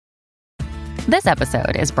This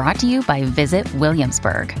episode is brought to you by Visit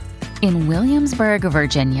Williamsburg. In Williamsburg,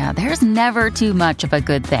 Virginia, there's never too much of a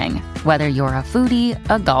good thing. Whether you're a foodie,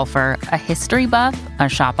 a golfer, a history buff, a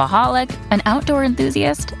shopaholic, an outdoor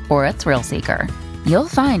enthusiast, or a thrill seeker, you'll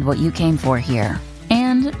find what you came for here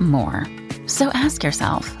and more. So ask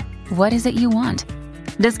yourself, what is it you want?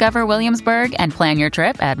 Discover Williamsburg and plan your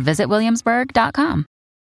trip at visitwilliamsburg.com.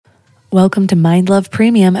 Welcome to Mind Love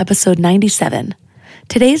Premium, episode 97.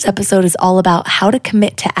 Today's episode is all about how to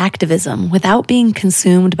commit to activism without being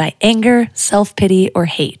consumed by anger, self-pity, or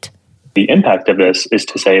hate. The impact of this is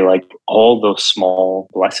to say, like, all those small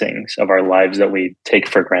blessings of our lives that we take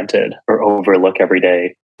for granted or overlook every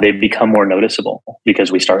day, they become more noticeable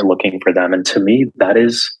because we start looking for them. And to me, that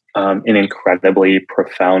is an incredibly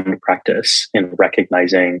profound practice in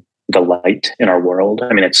recognizing the light in our world.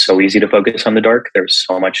 I mean, it's so easy to focus on the dark. There's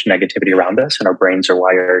so much negativity around us, and our brains are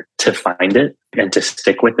wired to find it and to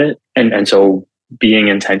stick with it. And so being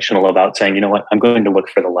intentional about saying, you know what, I'm going to look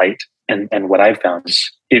for the light. And what I've found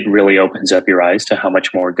is it really opens up your eyes to how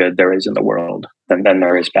much more good there is in the world than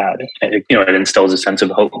there is bad. And it instills a sense of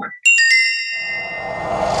hope.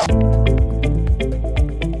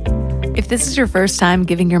 If this is your first time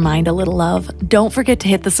giving your mind a little love, don't forget to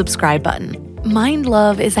hit the subscribe button. Mind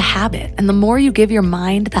love is a habit, and the more you give your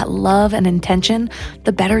mind that love and intention,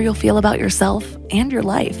 the better you'll feel about yourself and your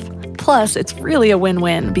life. Plus, it's really a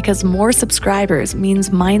win-win because more subscribers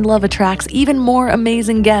means Mind Love attracts even more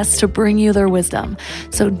amazing guests to bring you their wisdom.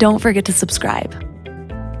 So don't forget to subscribe.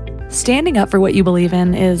 Standing up for what you believe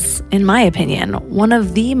in is, in my opinion, one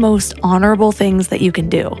of the most honorable things that you can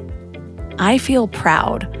do. I feel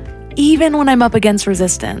proud, even when I'm up against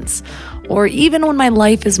resistance, or even when my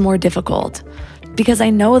life is more difficult, because I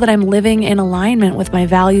know that I'm living in alignment with my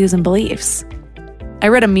values and beliefs. I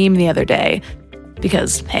read a meme the other day,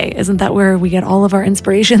 because, hey, isn't that where we get all of our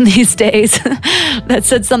inspiration these days? That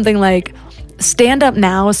said something like, stand up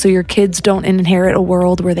now so your kids don't inherit a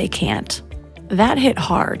world where they can't. That hit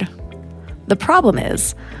hard. The problem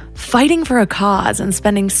is, fighting for a cause and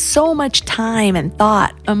spending so much time and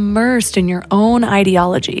thought immersed in your own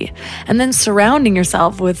ideology, and then surrounding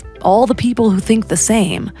yourself with all the people who think the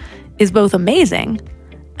same, is both amazing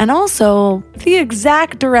and also the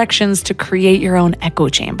exact directions to create your own echo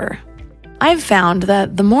chamber. I've found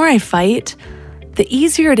that the more I fight, the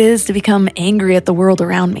easier it is to become angry at the world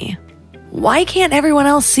around me. Why can't everyone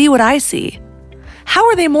else see what I see? How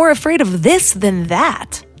are they more afraid of this than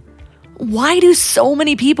that? Why do so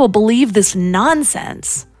many people believe this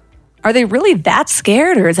nonsense? Are they really that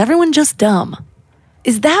scared, or is everyone just dumb?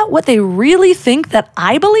 Is that what they really think that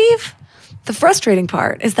I believe? The frustrating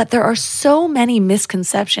part is that there are so many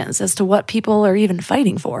misconceptions as to what people are even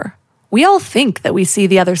fighting for. We all think that we see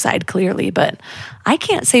the other side clearly, but I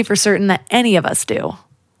can't say for certain that any of us do.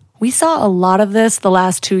 We saw a lot of this the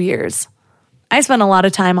last 2 years. I spent a lot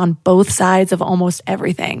of time on both sides of almost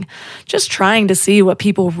everything, just trying to see what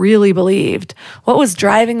people really believed, what was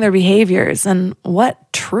driving their behaviors, and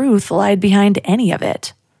what truth lied behind any of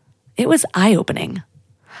it. It was eye-opening.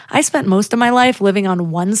 I spent most of my life living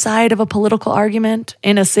on one side of a political argument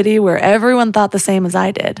in a city where everyone thought the same as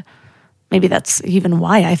I did. Maybe that's even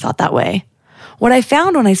why I thought that way. What I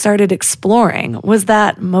found when I started exploring was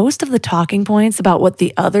that most of the talking points about what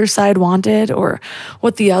the other side wanted or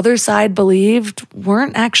what the other side believed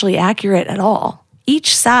weren't actually accurate at all.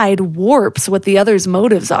 Each side warps what the other's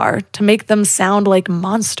motives are to make them sound like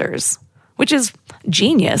monsters, which is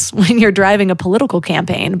genius when you're driving a political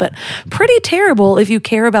campaign, but pretty terrible if you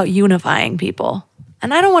care about unifying people.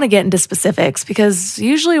 And I don't want to get into specifics because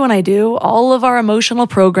usually when I do, all of our emotional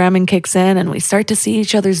programming kicks in and we start to see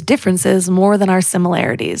each other's differences more than our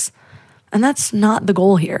similarities. And that's not the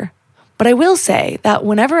goal here. But I will say that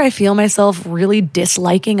whenever I feel myself really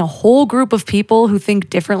disliking a whole group of people who think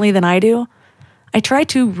differently than I do, I try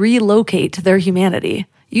to relocate to their humanity.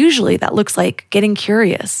 Usually that looks like getting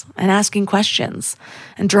curious and asking questions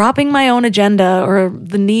and dropping my own agenda or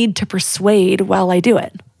the need to persuade while I do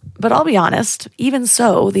it. But I'll be honest, even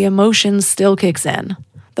so, the emotion still kicks in.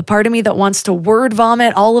 The part of me that wants to word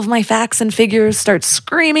vomit all of my facts and figures starts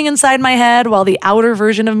screaming inside my head while the outer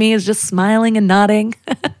version of me is just smiling and nodding.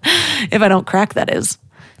 If I don't crack, that is.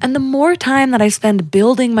 And the more time that I spend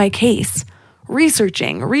building my case,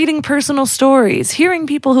 researching, reading personal stories, hearing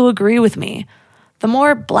people who agree with me, the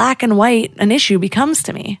more black and white an issue becomes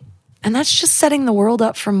to me. And that's just setting the world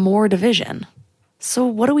up for more division. So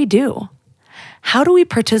what do we do? How do we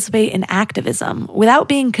participate in activism without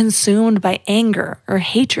being consumed by anger or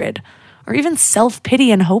hatred or even self-pity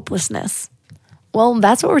and hopelessness? Well,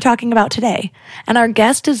 that's what we're talking about today. And our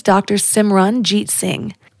guest is Dr. Simran Jeet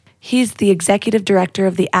Singh. He's the executive director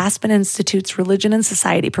of the Aspen Institute's Religion and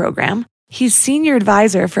Society program. He's senior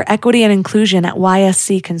advisor for equity and inclusion at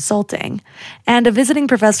YSC Consulting and a visiting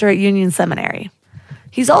professor at Union Seminary.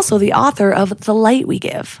 He's also the author of The Light We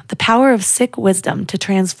Give, The Power of Sikh Wisdom to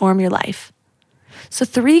Transform Your Life. So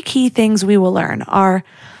 3 key things we will learn are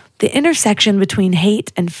the intersection between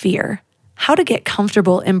hate and fear, how to get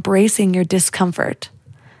comfortable embracing your discomfort,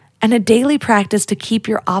 and a daily practice to keep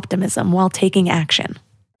your optimism while taking action.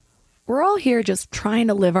 We're all here just trying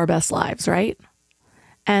to live our best lives, right?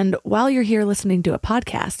 And while you're here listening to a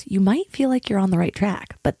podcast, you might feel like you're on the right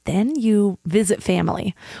track, but then you visit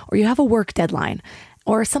family, or you have a work deadline,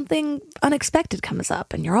 or something unexpected comes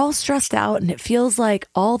up and you're all stressed out and it feels like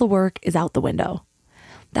all the work is out the window.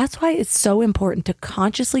 That's why it's so important to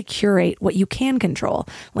consciously curate what you can control,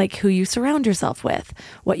 like who you surround yourself with,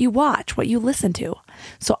 what you watch, what you listen to.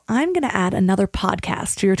 So I'm going to add another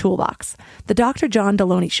podcast to your toolbox, The Dr. John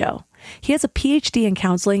Deloney Show. He has a PhD in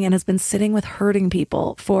counseling and has been sitting with hurting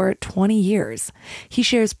people for 20 years. He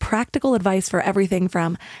shares practical advice for everything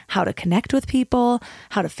from how to connect with people,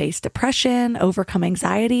 how to face depression, overcome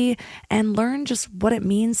anxiety, and learn just what it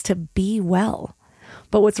means to be well.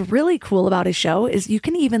 But what's really cool about his show is you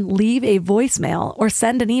can even leave a voicemail or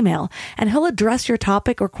send an email, and he'll address your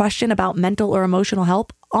topic or question about mental or emotional health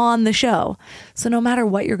on the show. So no matter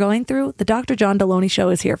what you're going through, the Dr. John Deloney Show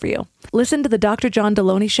is here for you. Listen to the Dr. John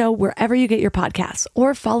Deloney Show wherever you get your podcasts,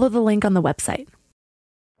 or follow the link on the website.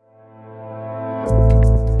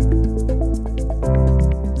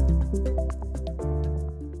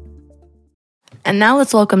 And now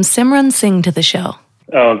let's welcome Simran Singh to the show.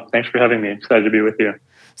 Oh, thanks for having me. Excited to be with you.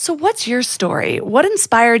 So what's your story? What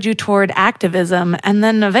inspired you toward activism and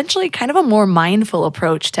then eventually kind of a more mindful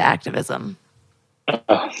approach to activism?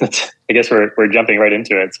 I guess we're jumping right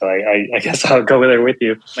into it. So I guess I'll go there with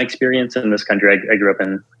you. My experience in this country, I grew up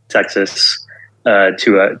in Texas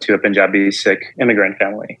to a Punjabi Sikh immigrant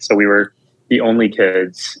family. So we were the only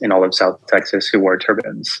kids in all of South Texas who wore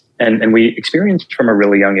turbans. And we experienced from a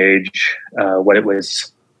really young age what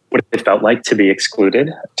it felt like to be excluded,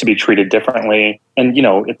 to be treated differently. And,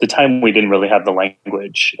 at the time we didn't really have the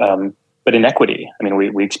language, but inequity. I mean,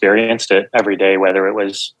 we experienced it every day, whether it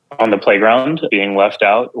was on the playground being left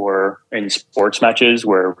out or in sports matches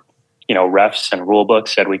where, refs and rule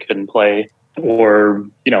books said we couldn't play, or,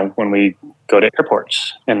 when we go to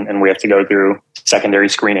airports and we have to go through secondary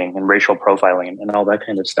screening and racial profiling and all that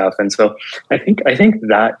kind of stuff. And so I think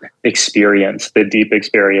that experience, the deep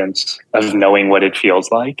experience of knowing what it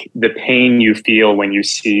feels like, the pain you feel when you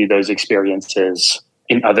see those experiences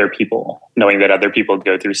in other people, knowing that other people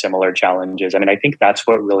go through similar challenges. I mean, I think that's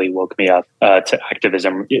what really woke me up to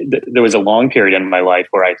activism. There was a long period in my life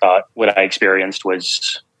where I thought what I experienced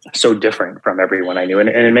was so different from everyone I knew. And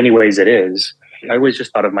in many ways it is. I always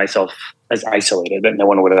just thought of myself as isolated, that no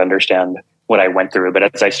one would understand what I went through.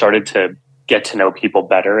 But as I started to get to know people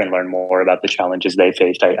better and learn more about the challenges they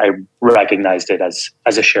faced, I recognized it as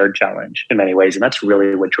a shared challenge in many ways. And that's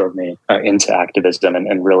really what drove me into activism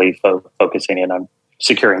and really focusing in on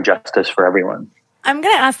securing justice for everyone. I'm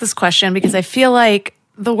going to ask this question because I feel like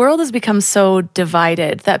the world has become so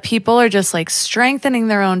divided that people are just like strengthening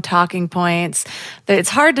their own talking points, that it's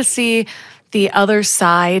hard to see the other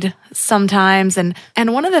side sometimes. And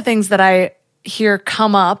one of the things that I hear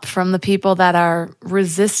come up from the people that are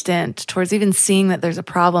resistant towards even seeing that there's a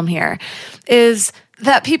problem here is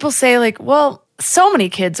that people say like, well, so many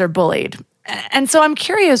kids are bullied. And so I'm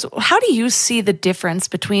curious, how do you see the difference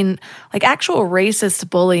between like actual racist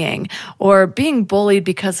bullying or being bullied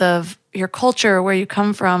because of your culture or where you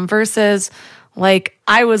come from versus like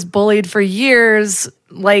I was bullied for years,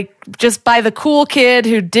 like just by the cool kid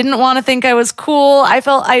who didn't want to think I was cool. I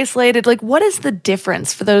felt isolated. Like, what is the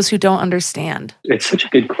difference for those who don't understand? It's such a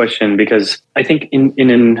good question because I think in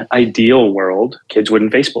an ideal world, kids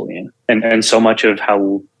wouldn't face bullying. And so much of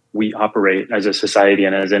how we operate as a society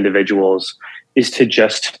and as individuals is to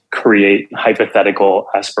just create hypothetical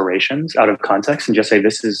aspirations out of context and just say,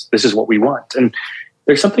 this is what we want. And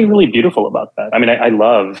there's something really beautiful about that. I mean, I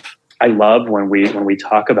love when we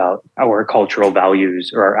talk about our cultural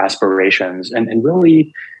values or our aspirations and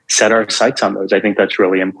really set our sights on those. I think that's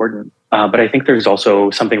really important. But I think there's also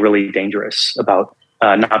something really dangerous about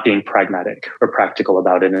not being pragmatic or practical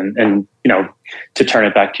about it. And to turn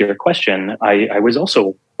it back to your question, I was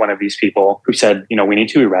also one of these people who said, we need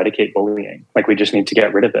to eradicate bullying. Like we just need to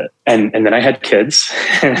get rid of it. And then I had kids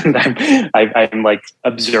and I'm like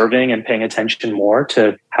observing and paying attention more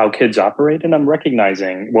to how kids operate. And I'm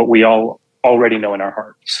recognizing what we all already know in our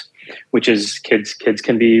hearts, which is kids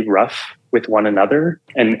can be rough with one another.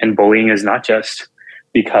 And bullying is not just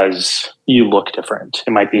because you look different.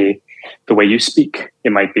 It might be the way you speak.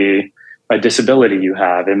 It might be a disability you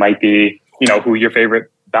have. It might be, who your favorite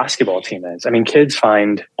basketball team is. I mean, kids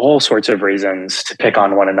find all sorts of reasons to pick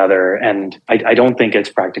on one another. And I don't think it's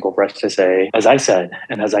practical for us to say, as I said,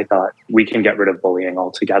 and as I thought, we can get rid of bullying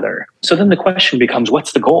altogether. So then the question becomes,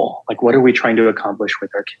 what's the goal? Like, what are we trying to accomplish with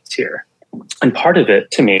our kids here? And part of it,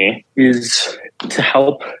 to me, is to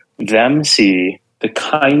help them see the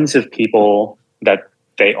kinds of people that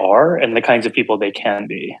they are and the kinds of people they can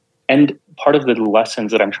be. And part of the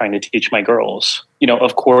lessons that I'm trying to teach my girls,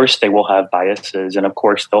 of course, they will have biases, and of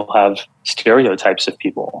course, they'll have stereotypes of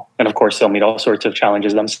people. And of course, they'll meet all sorts of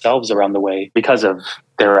challenges themselves around the way because of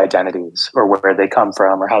their identities or where they come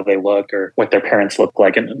from or how they look or what their parents look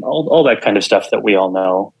like and all that kind of stuff that we all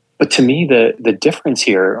know. But to me, the difference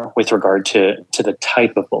here with regard to the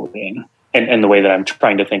type of bullying and the way that I'm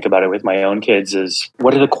trying to think about it with my own kids is,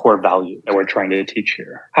 what are the core values that we're trying to teach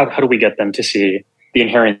here? How do we get them to see the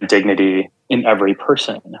inherent dignity in every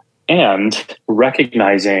person and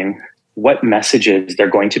recognizing what messages they're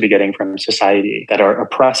going to be getting from society that are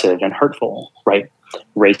oppressive and hurtful, right?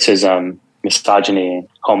 Racism, misogyny,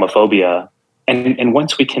 homophobia. And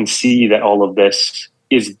once we can see that all of this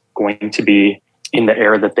is going to be in the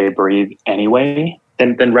air that they breathe anyway,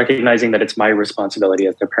 then recognizing that it's my responsibility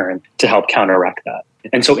as a parent to help counteract that.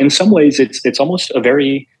 And so in some ways, it's almost a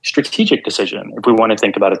very strategic decision, if we want to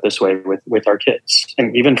think about it this way with our kids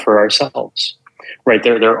and even for ourselves, right?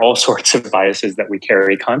 There are all sorts of biases that we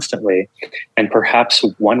carry constantly. And perhaps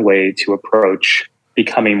one way to approach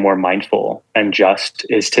becoming more mindful and just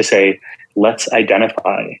is to say, let's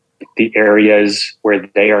identify the areas where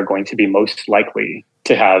they are going to be most likely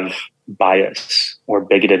to have bias or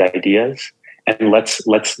bigoted ideas. And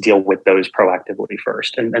let's deal with those proactively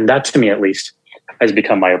first. And that, to me at least, has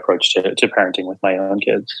become my approach to parenting with my own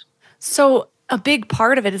kids. So a big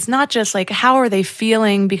part of it is not just like, how are they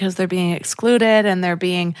feeling because they're being excluded and they're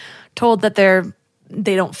being told that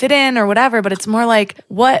they don't fit in or whatever, but it's more like,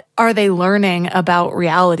 what are they learning about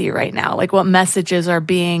reality right now? Like, what messages are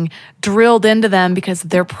being drilled into them because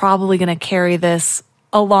they're probably going to carry this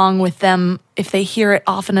along with them if they hear it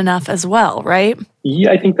often enough as well, right?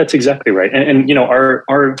 Yeah, I think that's exactly right. And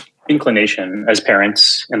our inclination as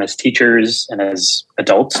parents and as teachers and as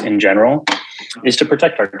adults in general is to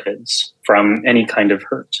protect our kids from any kind of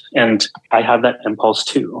hurt. And I have that impulse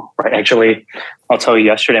too, right? Actually, I'll tell you,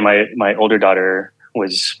 yesterday, my older daughter we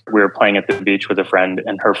were playing at the beach with a friend,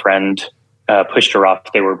 and her friend pushed her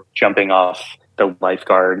off. They were jumping off the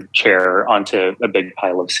lifeguard chair onto a big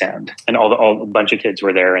pile of sand, and a bunch of kids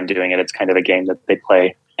were there and doing it. It's kind of a game that they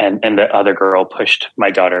play. And the other girl pushed my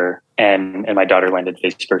daughter, and my daughter landed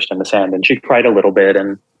face first in the sand, and she cried a little bit.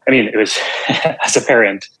 And I mean, it was, as a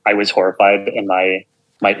parent, I was horrified, and my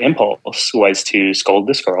impulse was to scold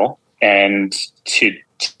this girl and to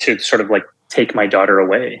sort of like take my daughter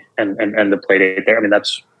away and the play date there. I mean,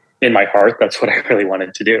 that's in my heart. That's what I really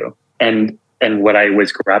wanted to do. And what I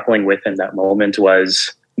was grappling with in that moment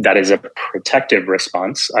was, that is a protective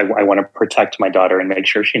response. I want to protect my daughter and make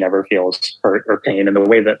sure she never feels hurt or pain in the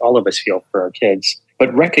way that all of us feel for our kids.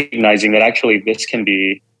 But recognizing that actually this can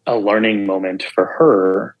be a learning moment for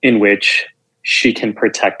her in which she can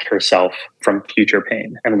protect herself from future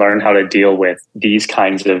pain and learn how to deal with these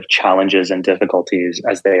kinds of challenges and difficulties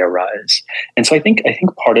as they arise. And so I think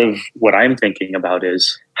part of what I'm thinking about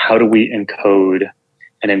is, how do we encode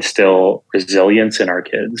and instill resilience in our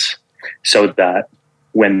kids so that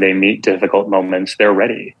when they meet difficult moments, they're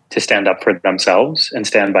ready to stand up for themselves and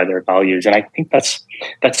stand by their values. And I think that's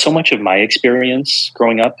so much of my experience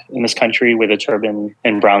growing up in this country with a turban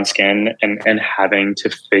and brown skin and having to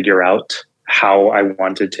figure out how I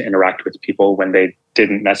wanted to interact with people when they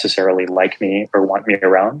didn't necessarily like me or want me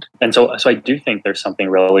around. And so I do think there's something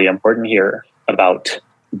really important here about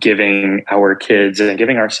giving our kids and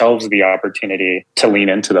giving ourselves the opportunity to lean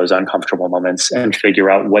into those uncomfortable moments and figure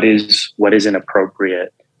out what is an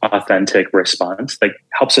appropriate, authentic response that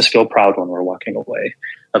helps us feel proud when we're walking away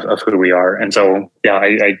of who we are. And so, yeah,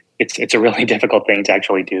 it's a really difficult thing to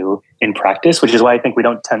actually do in practice, which is why I think we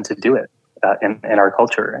don't tend to do it in our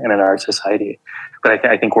culture and in our society. But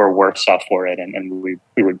I think we're worse off for it, and we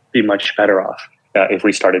would be much better off if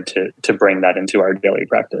we started to bring that into our daily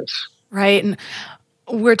practice. Right. And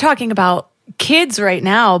we're talking about kids right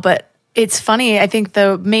now, but it's funny. I think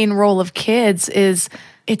the main role of kids is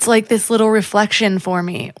It's like this little reflection for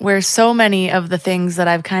me where so many of the things that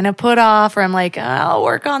I've kind of put off, or I'm like, I'll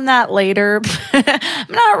work on that later. I'm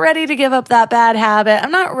not ready to give up that bad habit.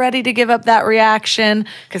 I'm not ready to give up that reaction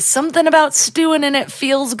because something about stewing in it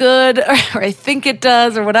feels good, or I think it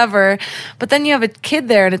does, or whatever. But then you have a kid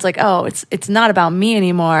there and it's like, oh, it's not about me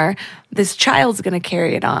anymore. This child's going to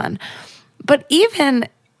carry it on. But even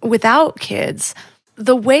without kids,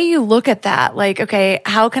 the way you look at that, like, okay,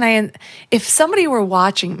 how can I, if somebody were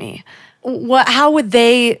watching me, what would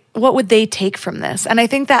they take from this? And I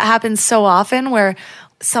think that happens so often where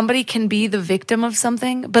somebody can be the victim of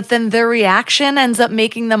something, but then their reaction ends up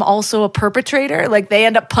making them also a perpetrator. Like they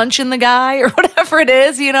end up punching the guy or whatever it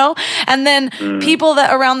is, and then people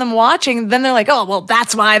that around them watching, then they're like, oh, well,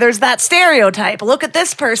 that's why there's that stereotype. Look at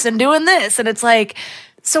this person doing this. And it's like,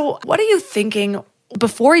 so what are you thinking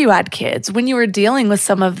before you had kids, when you were dealing with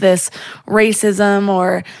some of this racism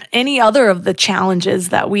or any other of the challenges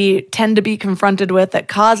that we tend to be confronted with that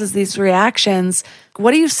causes these reactions?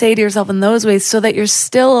 What do you say to yourself in those ways so that you're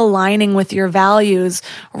still aligning with your values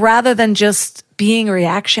rather than just being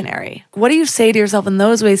reactionary? What do you say to yourself in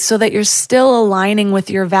those ways so that you're still aligning with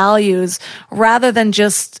your values rather than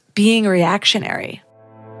just being reactionary?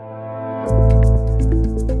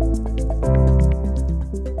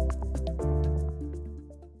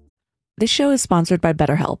 This show is sponsored by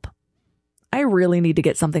BetterHelp. I really need to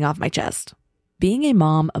get something off my chest. Being a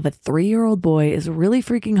mom of a 3-year-old boy is really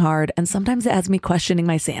freaking hard, and sometimes it has me questioning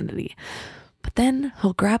my sanity. But then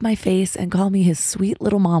he'll grab my face and call me his sweet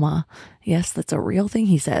little mama. Yes, that's a real thing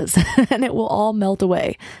he says, and it will all melt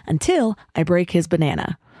away until I break his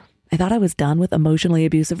banana. I thought I was done with emotionally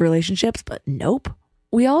abusive relationships, but nope.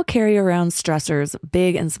 We all carry around stressors,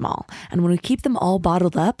 big and small, and when we keep them all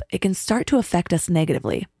bottled up, it can start to affect us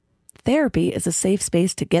negatively. Therapy is a safe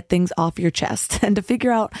space to get things off your chest and to figure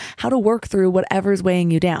out how to work through whatever's weighing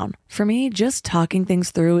you down. For me, just talking things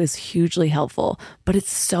through is hugely helpful, but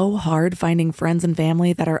it's so hard finding friends and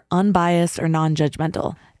family that are unbiased or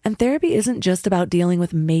non-judgmental. And therapy isn't just about dealing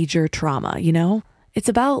with major trauma, It's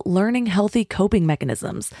about learning healthy coping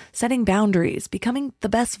mechanisms, setting boundaries, becoming the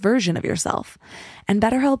best version of yourself. And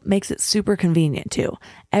BetterHelp makes it super convenient too.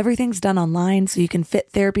 Everything's done online so you can fit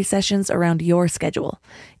therapy sessions around your schedule.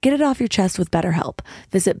 Get it off your chest with BetterHelp.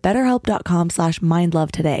 Visit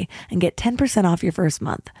betterhelp.com/mindlove today and get 10% off your first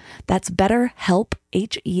month. That's BetterHelp,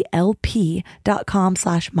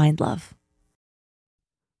 HELP.com/mindlove.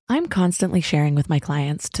 I'm constantly sharing with my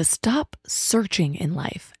clients to stop searching in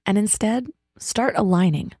life and instead start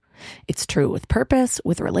aligning. It's true with purpose,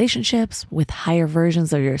 with relationships, with higher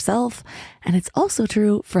versions of yourself, and it's also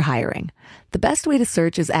true for hiring. The best way to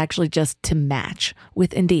search is actually just to match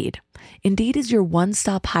with Indeed. Indeed is your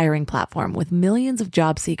one-stop hiring platform with millions of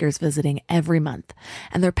job seekers visiting every month,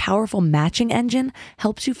 and their powerful matching engine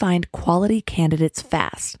helps you find quality candidates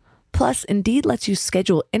fast. Plus, Indeed lets you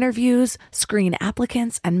schedule interviews, screen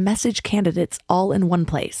applicants, and message candidates all in one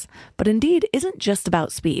place. But Indeed isn't just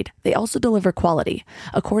about speed. They also deliver quality.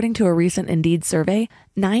 According to a recent Indeed survey,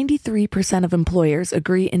 93% of employers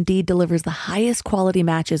agree Indeed delivers the highest quality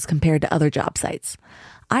matches compared to other job sites.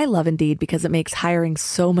 I love Indeed because it makes hiring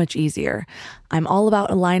so much easier. I'm all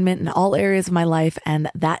about alignment in all areas of my life, and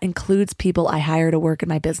that includes people I hire to work in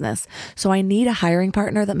my business. So I need a hiring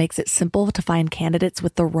partner that makes it simple to find candidates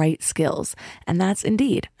with the right skills. And that's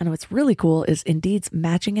Indeed. And what's really cool is Indeed's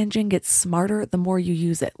matching engine gets smarter the more you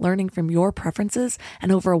use it, learning from your preferences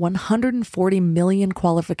and over 140 million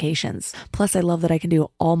qualifications. Plus, I love that I can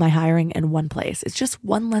do all my hiring in one place. It's just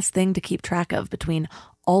one less thing to keep track of between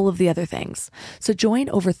all of the other things. So join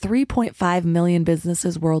over 3.5 million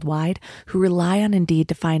businesses worldwide who rely on Indeed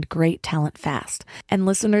to find great talent fast. And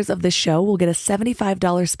listeners of this show will get a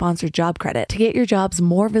 $75 sponsored job credit to get your jobs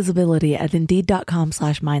more visibility at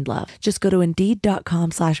Indeed.com/mindlove. Just go to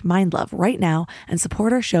Indeed.com/mindlove right now and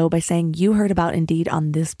support our show by saying you heard about Indeed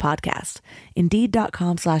on this podcast.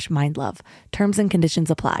 Indeed.com/mindlove. Terms and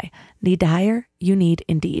conditions apply. Need to hire? You need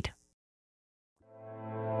Indeed.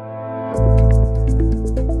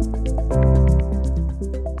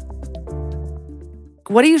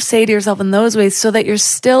 What do you say to yourself in those ways so that you're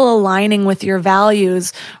still aligning with your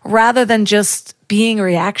values rather than just being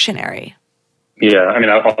reactionary? Yeah, I mean,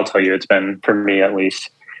 I'll tell you, it's been, for me at least,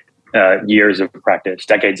 years of practice,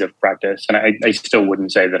 decades of practice. And I still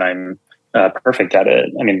wouldn't say that I'm perfect at it.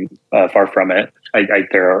 I mean, far from it.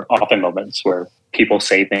 There are often moments where people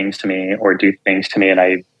say things to me or do things to me, and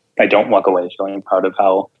I don't walk away feeling proud of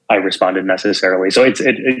how I responded necessarily. So it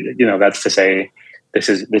that's to say, this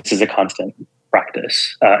is a constant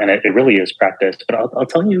practice, and it really is practice. But I'll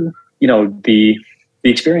tell you, the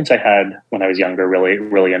experience I had when I was younger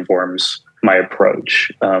really informs my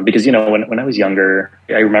approach. Because, when I was younger,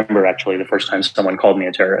 I remember actually the first time someone called me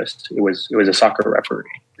a terrorist. It was a soccer referee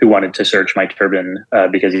who wanted to search my turban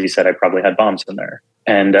because he said I probably had bombs in there.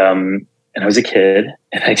 And I was a kid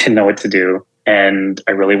and I didn't know what to do. And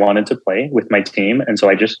I really wanted to play with my team. And so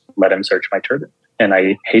I just let him search my turban. And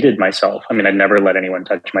I hated myself. I mean, I'd never let anyone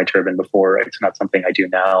touch my turban before. It's not something I do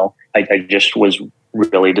now. I just was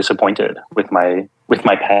really disappointed with my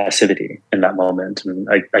passivity in that moment. And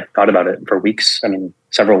I thought about it for weeks. I mean,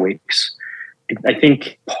 several weeks. I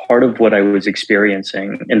think part of what I was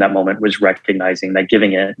experiencing in that moment was recognizing that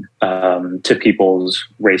giving in to people's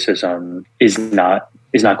racism is not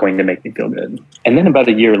going to make me feel good. And then about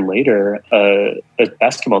a year later, a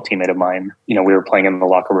basketball teammate of mine, we were playing in the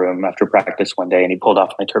locker room after practice one day, and he pulled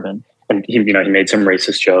off my turban, and he made some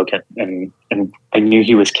racist joke, and I knew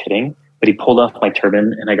he was kidding, but he pulled off my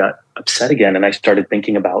turban, and I got upset again, and I started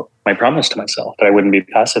thinking about my promise to myself that I wouldn't be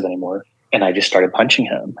passive anymore. And I just started punching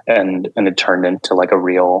him, and it turned into like a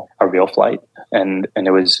real fight, and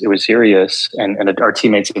it was serious, and our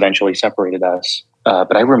teammates eventually separated us.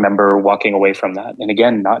 But I remember walking away from that, and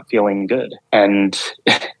again, not feeling good, and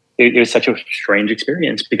it was such a strange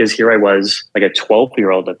experience because here I was, like a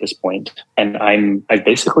 12-year-old at this point, and I've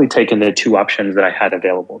basically taken the two options that I had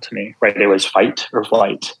available to me. Right, it was fight or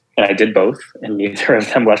flight, and I did both, and neither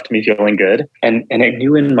of them left me feeling good. And I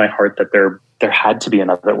knew in my heart that there had to be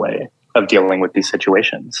another way of dealing with these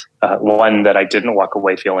situations. One that I didn't walk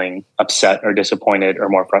away feeling upset or disappointed or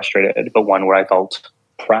more frustrated, but one where I felt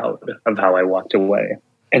proud of how I walked away.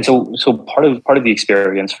 And so part of the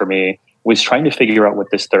experience for me was trying to figure out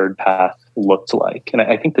what this third path looked like. And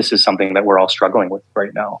I think this is something that we're all struggling with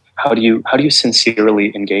right now. How do you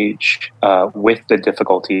sincerely engage with the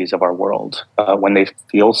difficulties of our world when they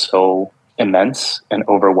feel so immense and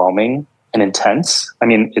overwhelming and intense? I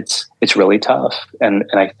mean, it's really tough. And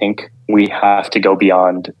I think we have to go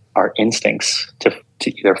beyond our instincts to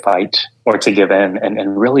either fight or to give in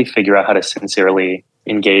and really figure out how to sincerely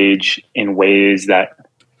engage in ways that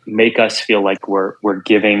make us feel like we're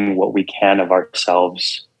giving what we can of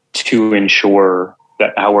ourselves to ensure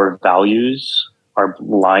that our values are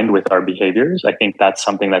aligned with our behaviors. I think that's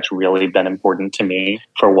something that's really been important to me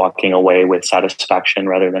for walking away with satisfaction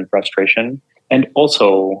rather than frustration. And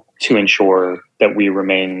also to ensure that we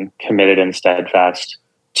remain committed and steadfast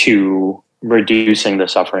to reducing the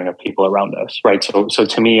suffering of people around us, right? So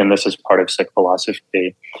to me, and this is part of Sikh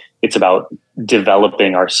philosophy, it's about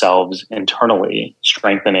developing ourselves internally,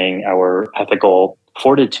 strengthening our ethical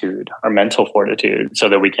fortitude, our mental fortitude, so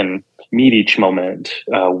that we can meet each moment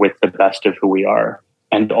with the best of who we are.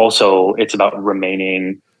 And also it's about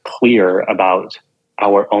remaining clear about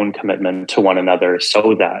our own commitment to one another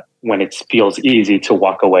so that when it feels easy to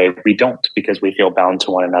walk away, we don't, because we feel bound to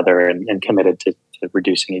one another and committed to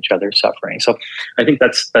reducing each other's suffering. So I think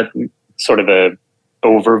that's sort of a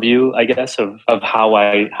overview, I guess, of how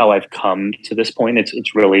I've come to this point.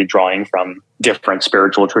 It's really drawing from different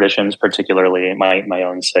spiritual traditions, particularly my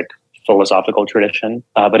own Sikh philosophical tradition.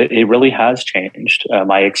 But it really has changed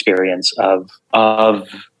my experience of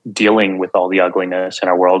dealing with all the ugliness in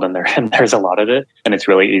our world, and there's a lot of it, and it's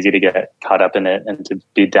really easy to get caught up in it and to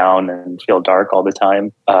be down and feel dark all the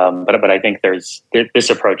time. But I think there's this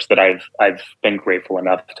approach that I've been grateful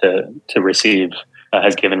enough to receive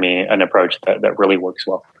has given me an approach that really works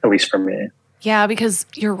well, at least for me. Yeah, because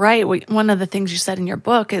you're right. One of the things you said in your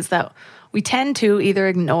book is that we tend to either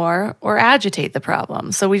ignore or agitate the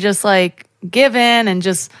problem. So we just give in and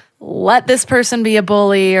just let this person be a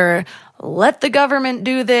bully, or let the government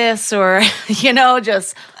do this, or,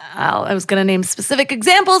 I was going to name specific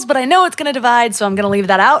examples, but I know it's going to divide, so I'm going to leave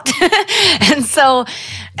that out.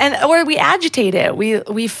 Or we agitate it,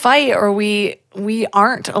 we fight, or we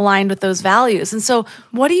aren't aligned with those values. And so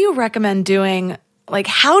what do you recommend doing?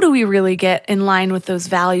 How do we really get in line with those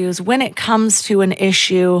values when it comes to an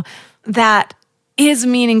issue that is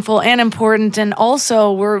meaningful and important, and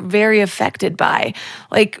also we're very affected by?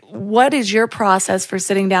 What is your process for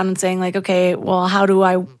sitting down and saying okay, well, how do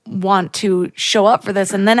I want to show up for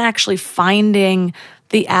this? And then actually finding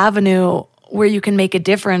the avenue where you can make a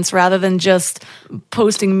difference rather than just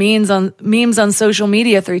posting memes on social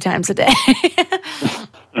media 3 times a day.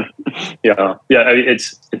 Yeah.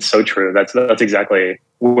 It's so true. That's exactly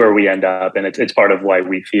where we end up. And it's part of why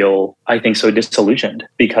we feel, I think, so disillusioned,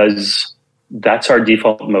 because that's our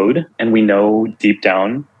default mode. And we know deep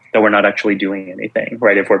down that we're not actually doing anything,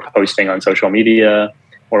 right? If we're posting on social media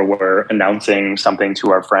or we're announcing something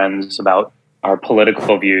to our friends about our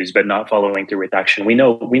political views, but not following through with action. We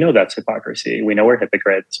know that's hypocrisy. We know we're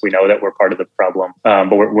hypocrites. We know that we're part of the problem,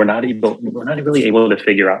 but we're not really able to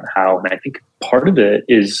figure out how. And I think part of it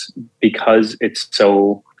is because it's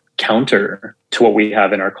so counter to what we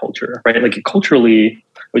have in our culture, right? Like culturally,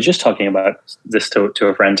 I was just talking about this to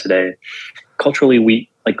a friend today. Culturally, we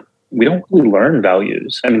don't really learn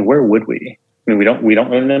values. I mean, where would we? I mean, we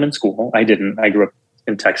don't learn them in school. I didn't. I grew up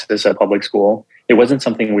in Texas at public school. It wasn't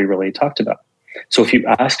something we really talked about. So if you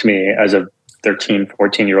asked me as a 13,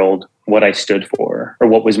 14-year-old what I stood for or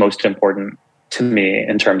what was most important to me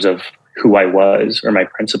in terms of who I was or my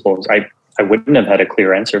principles, I wouldn't have had a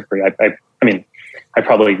clear answer for you. I mean, I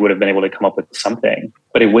probably would have been able to come up with something,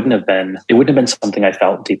 but it wouldn't have been something I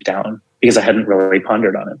felt deep down because I hadn't really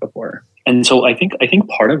pondered on it before. And so I think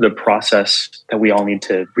part of the process that we all need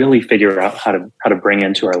to really figure out how to bring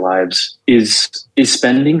into our lives is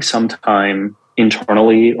spending some time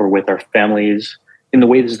internally or with our families in the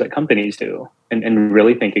ways that companies do, and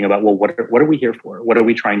really thinking about, well, what are we here for? What are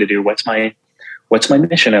we trying to do? What's my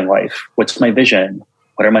mission in life? What's my vision?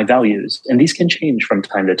 What are my values? And these can change from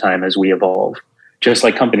time to time as we evolve, just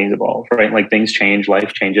like companies evolve, right? Like things change,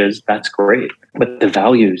 life changes. That's great. But the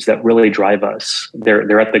values that really drive us,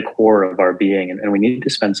 they're at the core of our being, and we need to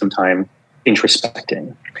spend some time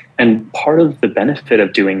introspecting. And part of the benefit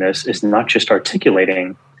of doing this is not just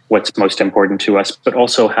articulating what's most important to us, but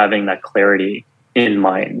also having that clarity in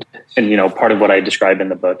mind. And, part of what I describe in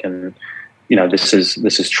the book, and, this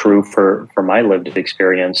is true for my lived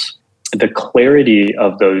experience, the clarity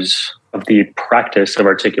of the practice of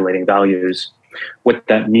articulating values. What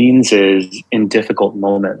that means is in difficult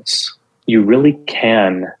moments, you really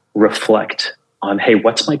can reflect on, hey,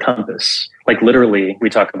 what's my compass? Like literally, we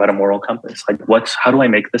talk about a moral compass. Like how do I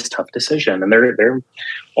make this tough decision? And there are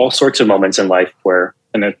all sorts of moments in life where,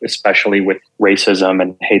 and especially with racism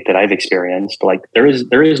and hate that I've experienced, like there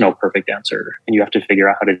is no perfect answer, and you have to figure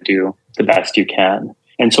out how to do the best you can.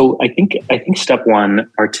 And so I think step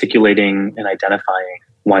one, articulating and identifying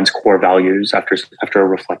one's core values after a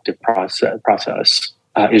reflective process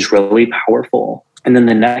is really powerful. And then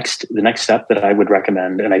the next step that I would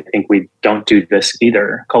recommend, and I think we don't do this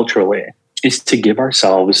either culturally, is to give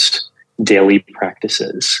ourselves daily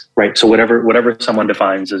practices, right? So whatever someone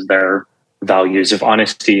defines as their values, if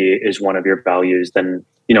honesty is one of your values, then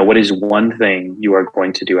what is one thing you are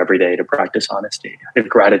going to do every day to practice honesty? If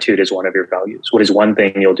gratitude is one of your values, what is one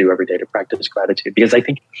thing you'll do every day to practice gratitude? Because I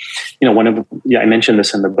think, I mentioned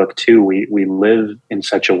this in the book too, we live in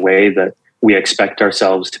such a way that we expect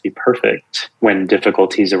ourselves to be perfect when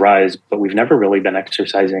difficulties arise, but we've never really been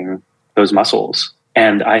exercising those muscles.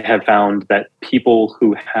 And I have found that people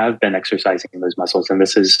who have been exercising those muscles, and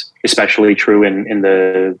this is especially true in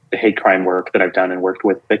the hate crime work that I've done and worked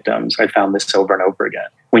with victims, I found this over and over again.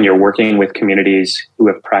 When you're working with communities who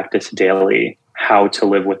have practiced daily how to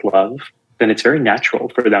live with love, then it's very natural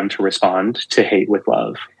for them to respond to hate with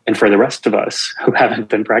love. And for the rest of us who haven't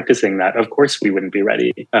been practicing that, of course, we wouldn't be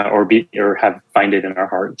ready or find it in our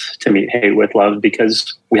hearts to meet hate with love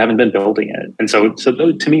because we haven't been building it. And so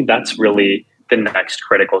to me, that's really the next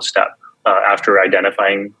critical step after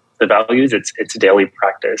identifying the values. It's daily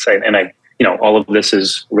practice. All of this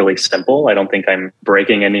is really simple. I don't think I'm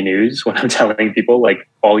breaking any news when I'm telling people like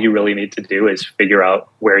all you really need to do is figure out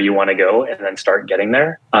where you want to go and then start getting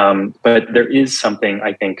there. But there is something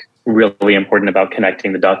I think really important about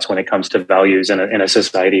connecting the dots when it comes to values in a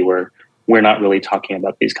society where we're not really talking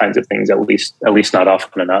about these kinds of things, at least not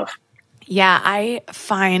often enough. Yeah, I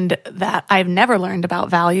find that I've never learned about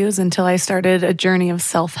values until I started a journey of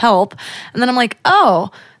self-help. And then I'm like,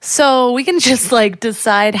 oh, so we can just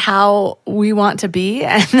decide how we want to be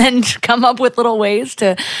and then come up with little ways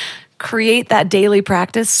to create that daily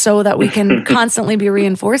practice so that we can constantly be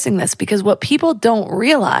reinforcing this. Because what people don't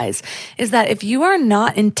realize is that if you are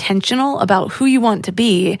not intentional about who you want to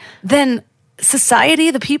be, then society,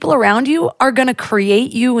 the people around you, are going to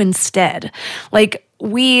create you instead.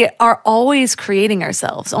 We are always creating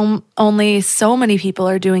ourselves. Only so many people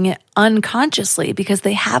are doing it unconsciously because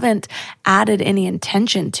they haven't added any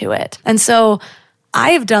intention to it. And so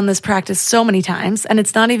I've done this practice so many times, and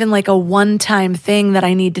it's not even like a one-time thing that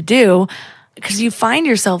I need to do, because you find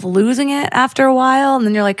yourself losing it after a while. And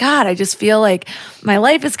then you're like, God, I just feel like my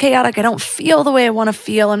life is chaotic. I don't feel the way I want to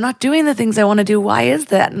feel. I'm not doing the things I want to do. Why is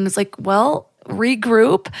that? And it's like, well,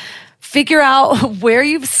 regroup. Figure out where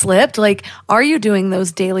you've slipped. Are you doing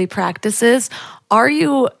those daily practices? Are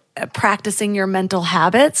you practicing your mental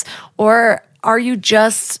habits? Or are you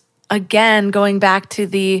just, again, going back to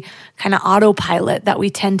the kind of autopilot that we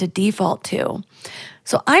tend to default to?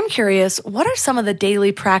 So I'm curious, what are some of the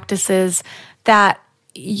daily practices that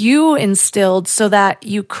you instilled so that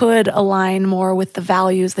you could align more with the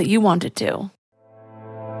values that you wanted to?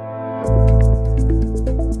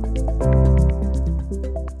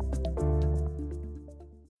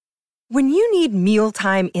 When you need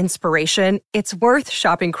mealtime inspiration, it's worth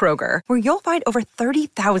shopping Kroger, where you'll find over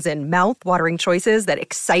 30,000 mouth-watering choices that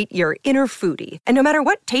excite your inner foodie. And no matter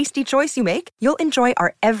what tasty choice you make, you'll enjoy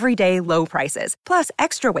our everyday low prices, plus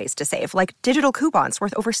extra ways to save, like digital coupons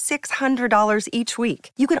worth over $600 each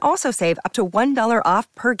week. You can also save up to $1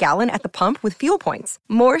 off per gallon at the pump with fuel points.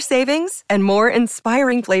 More savings and more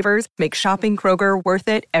inspiring flavors make shopping Kroger worth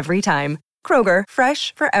it every time. Kroger,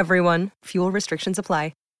 fresh for everyone. Fuel restrictions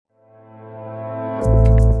apply.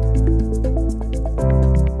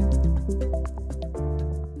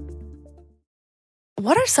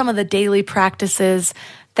 What are some of the daily practices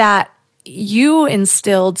that you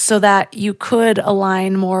instilled so that you could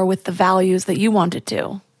align more with the values that you wanted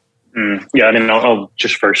to? Yeah, I mean, I'll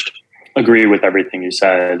just first agree with everything you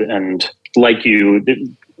said. And like you,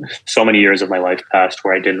 so many years of my life passed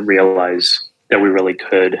where I didn't realize that we really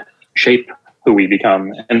could shape who we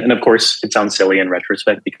become. And of course, it sounds silly in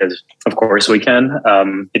retrospect because of course we can.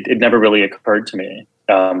 It never really occurred to me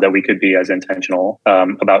that we could be as intentional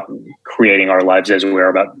about creating our lives as we are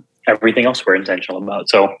about everything else we're intentional about.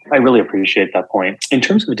 So I really appreciate that point. In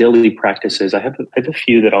terms of daily practices, I have a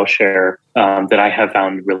few that I'll share that I have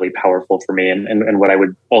found really powerful for me. And what I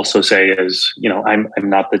would also say is, I'm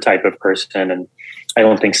not the type of person, and I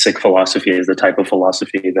don't think Sikh philosophy is the type of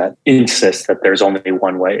philosophy that insists that there's only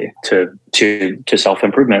one way to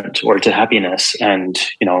self-improvement or to happiness. And,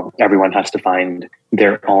 everyone has to find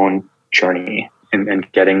their own journey in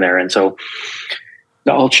getting there. And so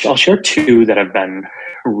I'll share two that have been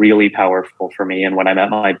really powerful for me. And when I'm at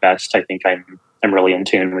my best, I think I'm really in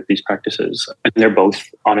tune with these practices. And they're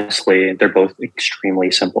both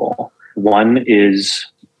extremely simple. One is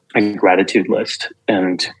a gratitude list.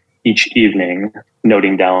 And each evening,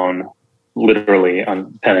 noting down literally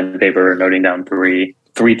on pen and paper, noting down three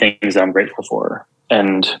things that I'm grateful for.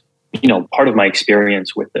 And, part of my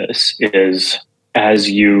experience with this is as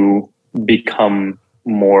you become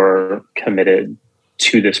more committed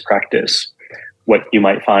to this practice, what you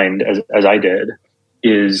might find, as I did,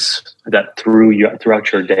 is that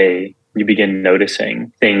throughout your day, you begin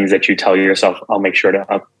noticing things that you tell yourself, I'm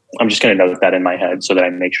just going to note that in my head so that I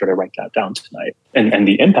make sure to write that down tonight. And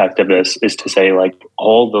the impact of this is to say, like,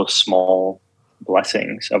 all those small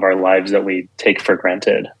blessings of our lives that we take for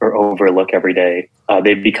granted or overlook every day,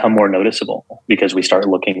 they become more noticeable because we start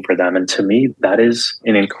looking for them. And to me, that is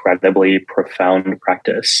an incredibly profound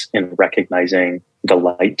practice in recognizing the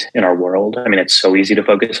light in our world. I mean, it's so easy to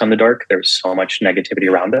focus on the dark. There's so much negativity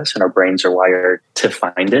around us, and our brains are wired to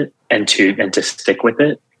find it and to stick with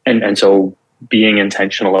it. And so being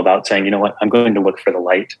intentional about saying, you know what, I'm going to look for the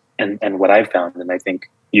light. And what I've found, and I think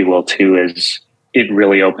you will too, is it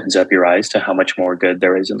really opens up your eyes to how much more good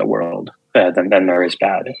there is in the world than there is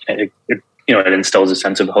bad. It instills a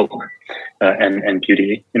sense of hope and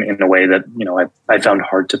beauty in a way that, I found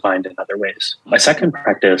hard to find in other ways. My second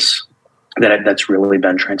practice that's really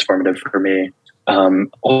been transformative for me,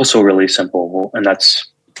 also really simple, and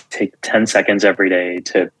that's take 10 seconds every day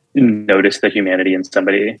to notice the humanity in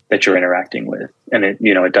somebody that you're interacting with. And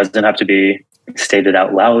it doesn't have to be stated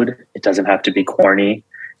out loud. It doesn't have to be corny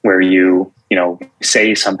where you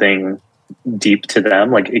say something deep to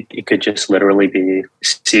them. Like it could just literally be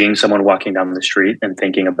seeing someone walking down the street and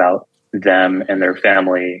thinking about them and their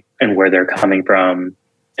family and where they're coming from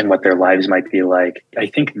and what their lives might be like. I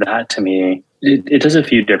think that to me, it does a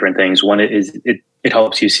few different things. One is it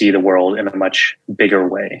helps you see the world in a much bigger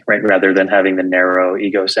way, right? Rather than having the narrow,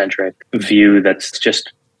 egocentric view that's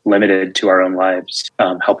just limited to our own lives,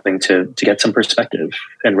 helping to get some perspective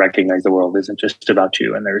and recognize the world isn't just about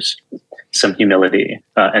you. And there's some humility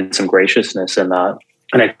and some graciousness in that.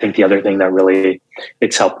 And I think the other thing that really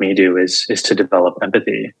it's helped me do is to develop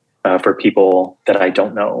empathy for people that I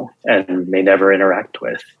don't know and may never interact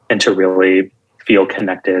with, and to really feel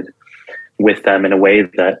connected with them in a way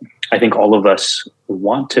that I think all of us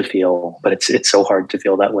want to feel, but it's so hard to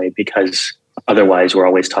feel that way because otherwise we're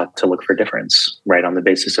always taught to look for difference, right, on the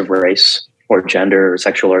basis of race or gender or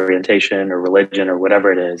sexual orientation or religion or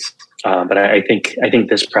whatever it is. But I think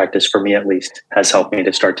this practice, for me at least, has helped me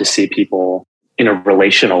to start to see people in a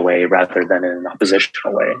relational way rather than in an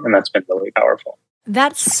oppositional way. And that's been really powerful.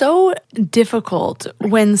 That's so difficult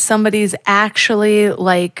when somebody's actually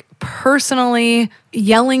like personally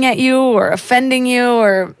yelling at you or offending you,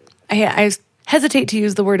 or I hesitate to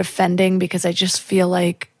use the word offending because I just feel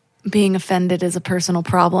like being offended is a personal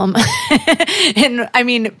problem. And I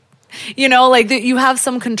mean, like you have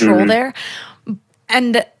some control there.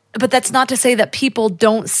 But that's not to say that people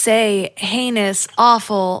don't say heinous,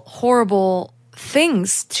 awful, horrible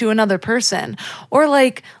things to another person, or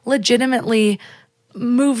like legitimately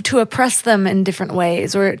move to oppress them in different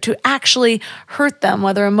ways, or to actually hurt them,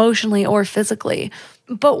 whether emotionally or physically.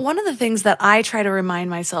 But one of the things that I try to remind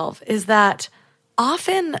myself is that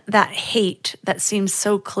often that hate that seems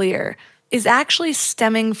so clear is actually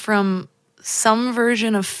stemming from some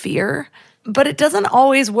version of fear, but it doesn't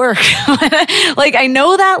always work. Like, I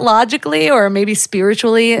know that logically or maybe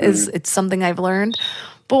spiritually it's something I've learned.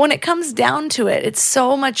 But when it comes down to it, it's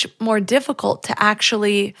so much more difficult to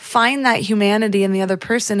actually find that humanity in the other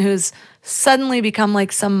person who's suddenly become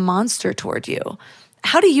like some monster toward you.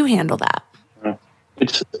 How do you handle that?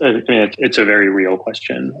 It's a very real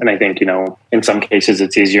question. And I think, in some cases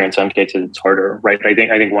it's easier, in some cases it's harder, right? I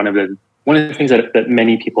think one of the things that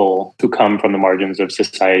many people who come from the margins of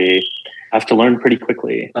society have to learn pretty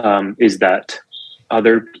quickly is that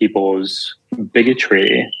other people's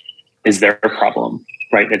bigotry is their problem,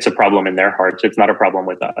 right? It's a problem in their hearts. It's not a problem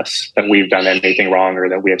with us that we've done anything wrong or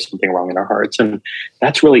that we have something wrong in our hearts. And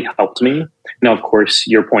that's really helped me. Now, of course,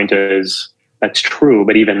 your point is that's true,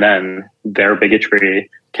 but even then, their bigotry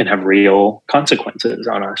can have real consequences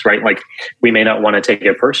on us, right? Like, we may not want to take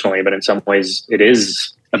it personally, but in some ways it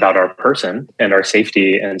is about our person and our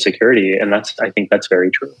safety and security. And I think that's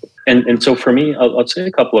very true. And so for me, I'll say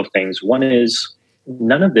a couple of things. One is,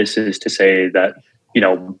 none of this is to say that,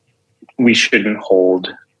 we shouldn't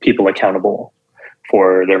hold people accountable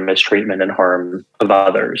for their mistreatment and harm of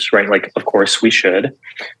others, right? Like, of course we should.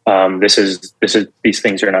 These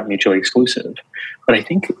things are not mutually exclusive. But I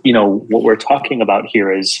think, what we're talking about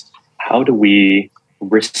here is, how do we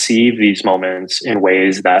receive these moments in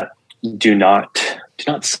ways that do not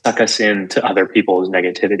suck us into other people's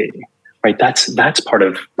negativity, right? That's part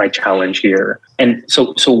of my challenge here. And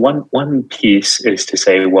so one piece is to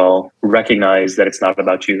say, well, recognize that it's not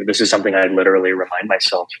about you. This is something I literally remind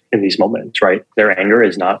myself in these moments, right? Their anger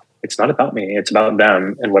it's not about me. It's about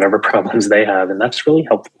them and whatever problems they have. And that's really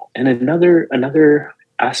helpful. And another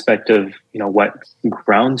aspect of, what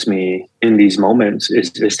grounds me in these moments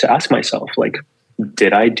is to ask myself, like,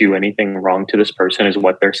 did I do anything wrong to this person? Is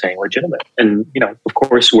what they're saying legitimate? And, of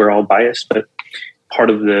course we're all biased, but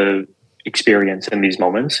part of the experience in these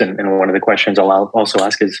moments, and one of the questions I'll also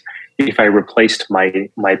ask is, if I replaced my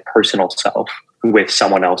personal self with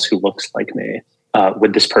someone else who looks like me,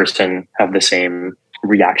 would this person have the same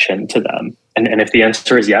reaction to them? And if the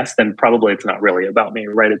answer is yes, then probably it's not really about me,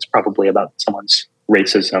 right? It's probably about someone's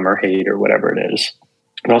racism or hate or whatever it is.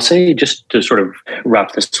 But I'll say, just to sort of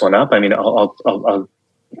wrap this one up, I mean, I'll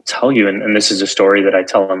tell you, and this is a story that I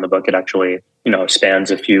tell in the book. It actually,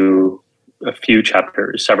 spans a few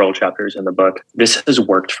chapters, several chapters in the book. This has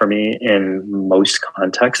worked for me in most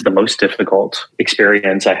contexts. The most difficult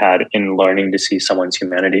experience I had in learning to see someone's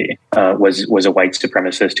humanity was a white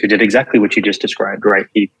supremacist who did exactly what you just described, right?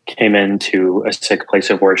 He came into a sick place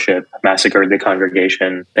of worship, massacred the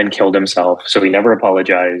congregation, then killed himself. So he never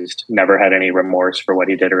apologized, never had any remorse for what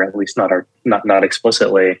he did, or at least not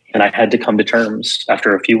explicitly. And I had to come to terms,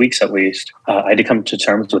 after a few weeks at least, I had to come to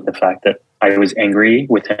terms with the fact that I was angry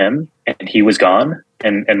with him and he was gone,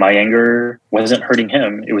 and my anger wasn't hurting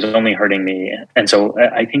him. It was only hurting me. And so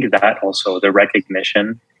I think that also, the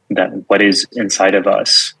recognition that what is inside of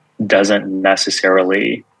us doesn't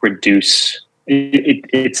necessarily produce,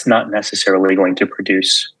 it's not necessarily going to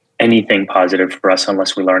produce anything positive for us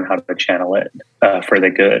unless we learn how to channel it for the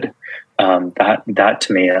good. That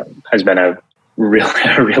to me has been a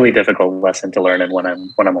really difficult lesson to learn, and one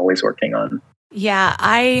I'm always working on. Yeah,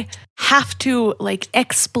 I have to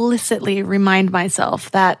explicitly remind myself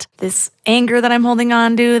that this anger that I'm holding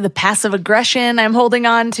on to, the passive aggression I'm holding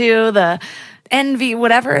on to, the envy,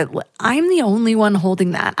 whatever, I'm the only one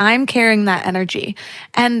holding that. I'm carrying that energy.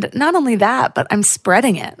 And not only that, but I'm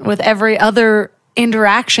spreading it with every other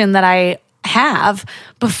interaction that I have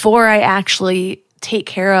before I actually take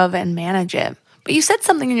care of and manage it. But you said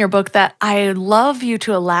something in your book that I'd love you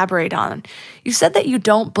to elaborate on. You said that you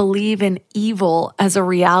don't believe in evil as a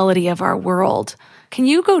reality of our world. Can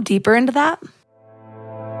you go deeper into that?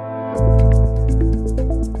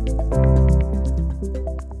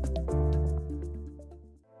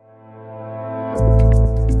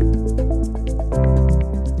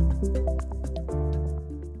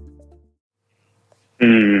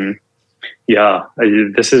 Yeah,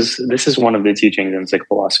 this is one of the teachings in Sikh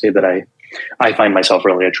philosophy that I find myself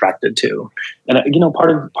really attracted to. And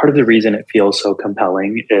part of the reason it feels so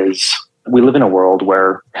compelling is we live in a world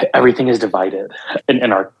where everything is divided,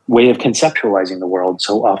 and our way of conceptualizing the world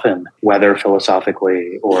so often, whether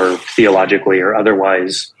philosophically or theologically or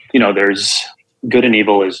otherwise, there's good and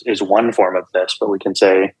evil is one form of this, but we can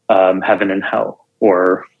say heaven and hell,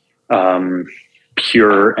 or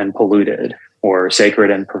pure and polluted, or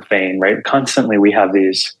sacred and profane, right? Constantly we have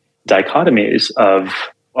these dichotomies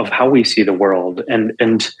of how we see the world,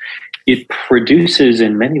 and it produces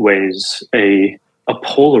in many ways a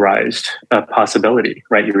polarized possibility,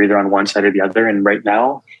 right? You're either on one side or the other, and right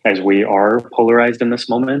now, as we are polarized in this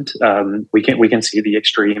moment, we can see the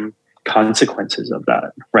extreme consequences of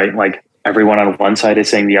that, right? Like everyone on one side is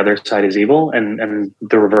saying the other side is evil, and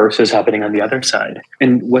the reverse is happening on the other side.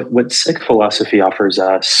 And what Sikh philosophy offers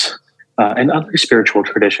us, and other spiritual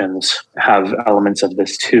traditions have elements of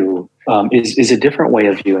this too, is a different way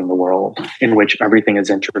of viewing the world in which everything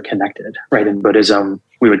is interconnected, right? In Buddhism,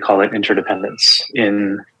 we would call it interdependence.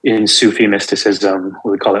 In Sufi mysticism,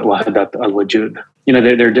 we would call it wahadat al-wujud. You know,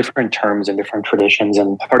 there are different terms and different traditions,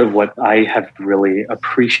 and part of what I have really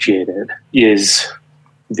appreciated is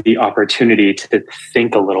the opportunity to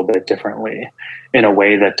think a little bit differently in a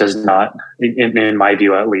way that does not, in my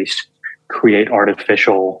view at least, create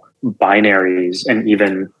artificial binaries and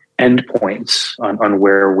even endpoints on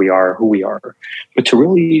where we are, who we are, but to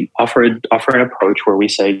really offer an approach where we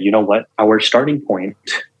say, you know what, our starting point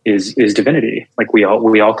is divinity. Like we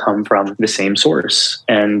all come from the same source,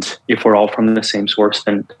 and if we're all from the same source,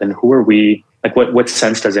 then who are we? Like what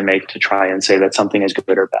sense does it make to try and say that something is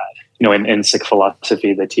good or bad? You know, in Sikh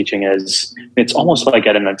philosophy, the teaching is it's almost like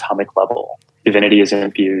at an atomic level, divinity is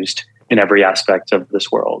infused in every aspect of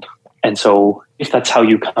this world. And so if that's how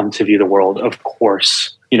you come to view the world, of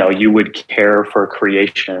course, you know, you would care for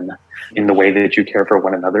creation in the way that you care for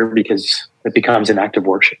one another, because it becomes an act of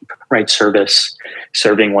worship, right?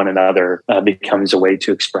 Serving one another becomes a way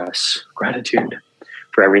to express gratitude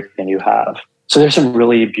for everything you have. So there's some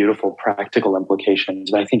really beautiful practical implications.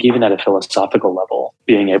 But I think even at a philosophical level,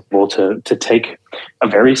 being able to take a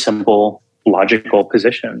very simple logical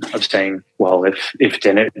position of saying, well, if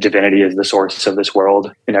divinity is the source of this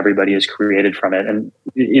world and everybody is created from it, and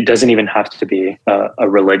it doesn't even have to be a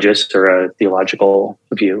religious or a theological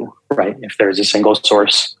view, right? If there's a single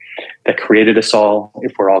source that created us all,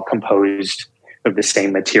 if we're all composed of the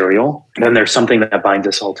same material, then there's something that binds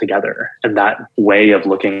us all together. And that way of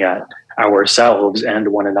looking at ourselves and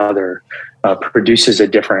one another produces a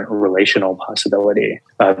different relational possibility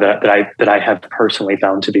that I have personally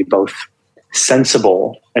found to be both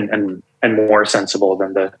sensible and more sensible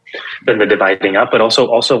than the dividing up, but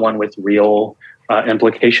also one with real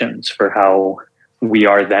implications for how we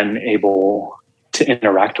are then able to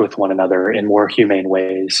interact with one another in more humane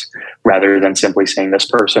ways, rather than simply saying this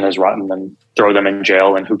person is rotten and throw them in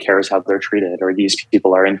jail and who cares how they're treated, or these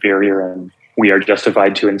people are inferior and we are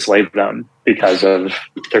justified to enslave them because of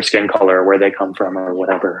their skin color or where they come from or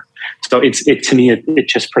whatever. So to me, it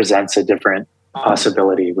just presents a different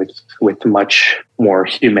possibility with much more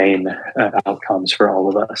humane outcomes for all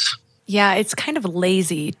of us. Yeah, it's kind of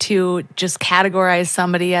lazy to just categorize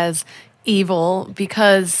somebody as evil,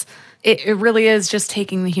 because it really is just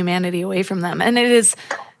taking the humanity away from them. And it is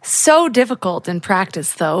so difficult in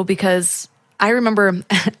practice, though, because I remember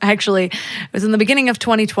actually it was in the beginning of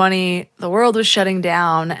 2020, the world was shutting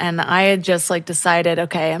down, and I had just decided,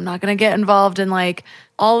 okay, I'm not going to get involved in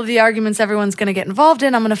all of the arguments everyone's going to get involved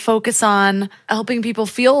in. I'm going to focus on helping people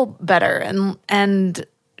feel better and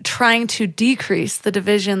trying to decrease the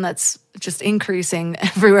division that's just increasing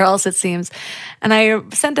everywhere else, it seems. And I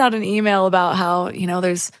sent out an email about how,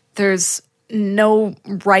 there's no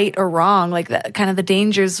right or wrong, that kind of the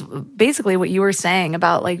dangers, basically what you were saying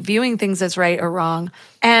about viewing things as right or wrong.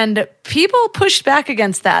 And people pushed back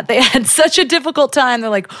against that. They had such a difficult time. They're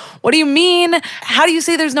like, what do you mean? How do you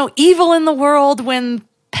say there's no evil in the world when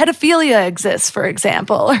pedophilia exists, for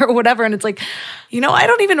example, or whatever? And it's I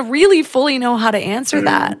don't even really fully know how to answer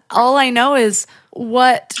that. All I know is,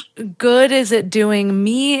 what good is it doing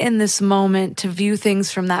me in this moment to view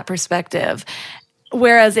things from that perspective?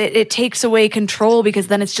 Whereas it takes away control, because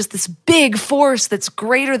then it's just this big force that's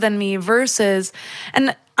greater than me versus,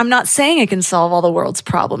 and I'm not saying it can solve all the world's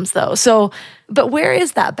problems though. So, but where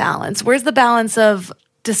is that balance? Where's the balance of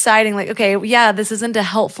deciding okay, yeah, this isn't a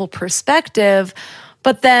helpful perspective,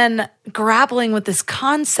 but then grappling with this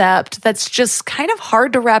concept that's just kind of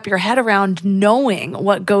hard to wrap your head around, knowing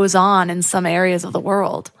what goes on in some areas of the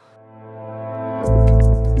world.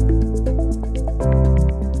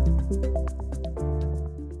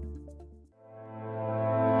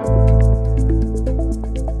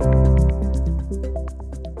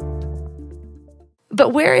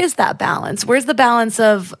 But where is that balance? Where's the balance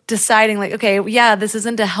of deciding okay, yeah, this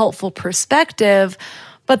isn't a helpful perspective,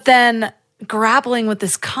 but then grappling with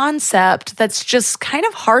this concept that's just kind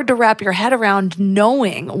of hard to wrap your head around,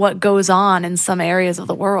 knowing what goes on in some areas of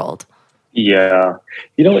the world. Yeah.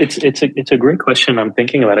 It's a great question. I'm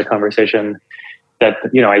thinking about a conversation that,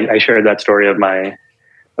 I shared that story of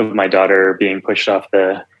my daughter being pushed off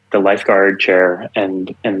the lifeguard chair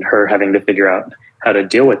and her having to figure out how to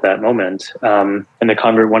deal with that moment. And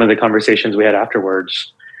one of the conversations we had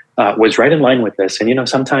afterwards was right in line with this. And,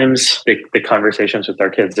 sometimes the conversations with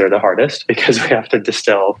our kids are the hardest because we have to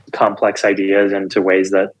distill complex ideas into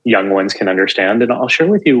ways that young ones can understand. And I'll share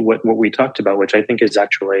with you what we talked about, which I think is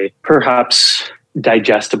actually perhaps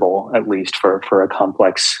digestible, at least for a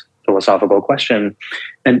complex philosophical question.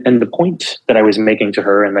 And the point that I was making to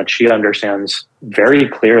her and that she understands very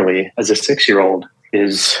clearly as a 6-year-old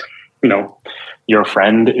is, your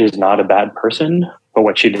friend is not a bad person, but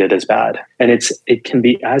what she did is bad. And it can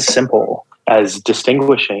be as simple as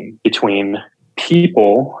distinguishing between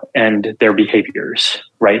people and their behaviors,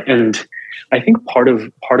 right? And I think part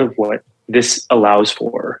of what this allows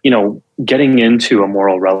for, getting into a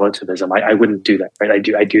moral relativism, I wouldn't do that, right?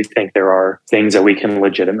 I do think there are things that we can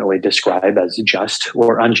legitimately describe as just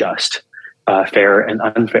or unjust, fair and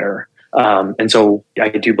unfair. And so I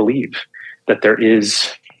do believe that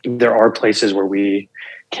there are places where we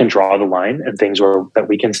can draw the line and things that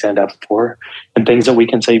we can stand up for and things that we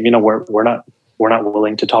can say, we're not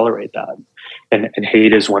willing to tolerate that. And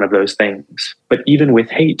hate is one of those things. But even with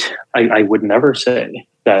hate, I would never say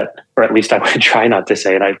that, or at least I would try not to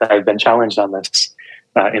say, and I've been challenged on this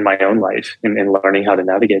in my own life in learning how to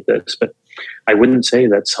navigate this, but I wouldn't say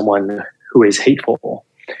that someone who is hateful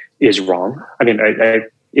is wrong. I mean,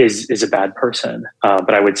 is a bad person,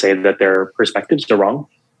 but I would say that their perspectives are wrong.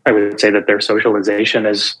 I would say that their socialization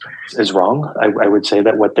is wrong. I would say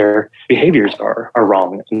that what their behaviors are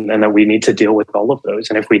wrong, and that we need to deal with all of those.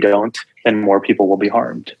 And if we don't, then more people will be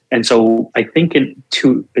harmed. And so I think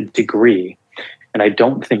to a degree, and I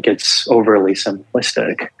don't think it's overly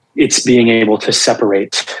simplistic, it's being able to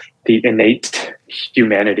separate the innate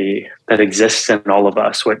humanity that exists in all of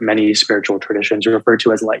us, what many spiritual traditions refer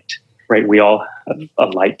to as light, right? We all have a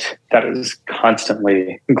light that is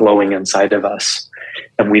constantly glowing inside of us.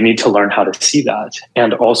 And we need to learn how to see that.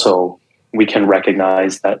 And also we can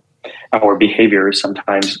recognize that our behaviors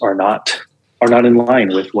sometimes are not in line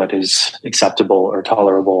with what is acceptable or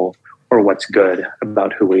tolerable or what's good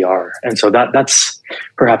about who we are. And so that's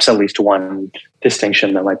perhaps at least one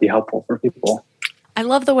distinction that might be helpful for people. I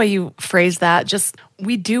love the way you phrase that. Just,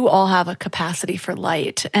 we do all have a capacity for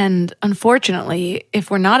light. And unfortunately, if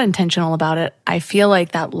we're not intentional about it, I feel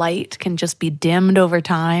like that light can just be dimmed over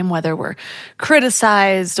time, whether we're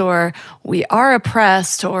criticized or we are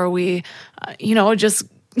oppressed or we, just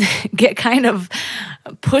get kind of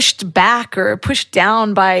pushed back or pushed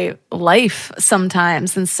down by life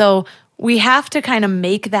sometimes. And so we have to kind of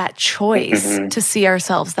make that choice to see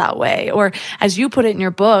ourselves that way. Or as you put it in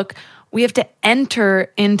your book, we have to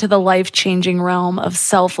enter into the life-changing realm of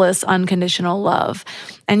selfless, unconditional love.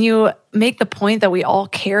 And you make the point that we all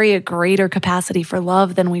carry a greater capacity for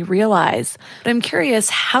love than we realize. But I'm curious,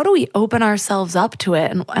 how do we open ourselves up to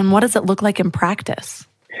it? And what does it look like in practice?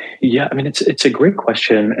 Yeah, I mean, it's a great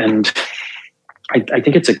question. And I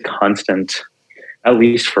think it's a constant, at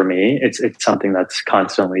least for me, it's something that's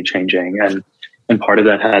constantly changing. And part of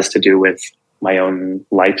that has to do with my own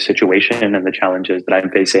life situation and the challenges that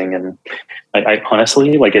I'm facing. And I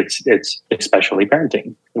honestly, it's especially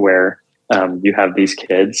parenting, where you have these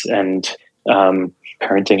kids and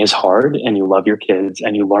parenting is hard, and you love your kids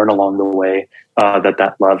and you learn along the way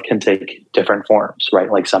that love can take different forms,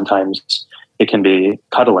 right? Like sometimes it can be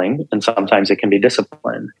cuddling and sometimes it can be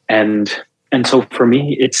discipline. And so for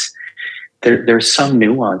me, there's some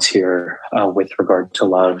nuance here with regard to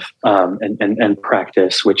love and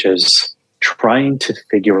practice, which is trying to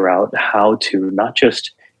figure out how to not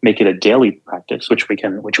just make it a daily practice, which we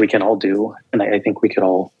can all do. And I think we could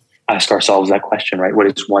all ask ourselves that question, right? What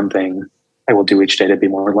is one thing I will do each day to be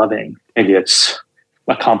more loving? Maybe it's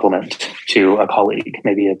a compliment to a colleague.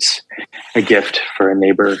 Maybe it's a gift for a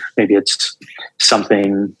neighbor. Maybe it's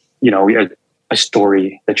something, a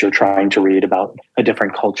story that you're trying to read about a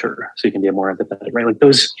different culture so you can be more empathetic, right? Like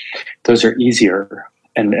those are easier.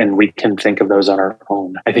 And we can think of those on our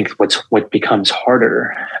own. I think what becomes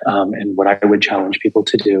harder, and what I would challenge people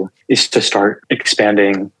to do, is to start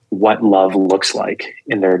expanding what love looks like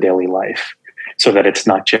in their daily life, so that it's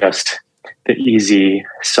not just the easy,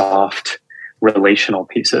 soft, relational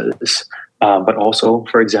pieces, but also,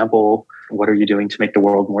 for example, what are you doing to make the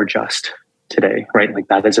world more just today, right? Like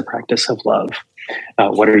that is a practice of love.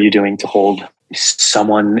 What are you doing to hold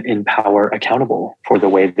someone in power accountable for the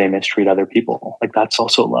way they mistreat other people? Like that's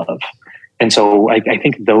also love. And so I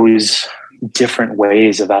think those different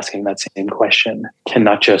ways of asking that same question can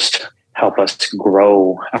not just help us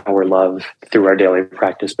grow our love through our daily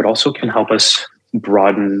practice, but also can help us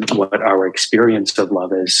broaden what our experience of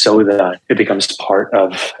love is so that it becomes part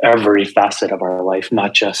of every facet of our life,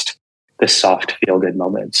 not just the soft feel-good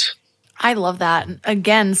moments. I love that.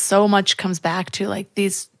 Again, so much comes back to like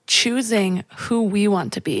these choosing who we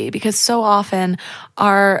want to be, because so often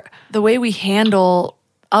the way we handle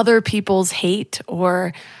other people's hate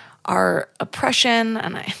or our oppression,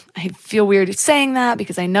 and I feel weird saying that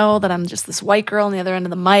because I know that I'm just this white girl on the other end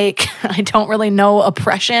of the mic. I don't really know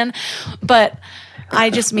oppression, but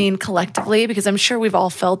I just mean collectively, because I'm sure we've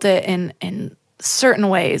all felt it in certain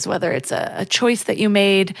ways, whether it's a choice that you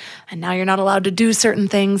made and now you're not allowed to do certain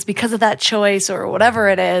things because of that choice or whatever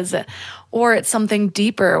it is, or it's something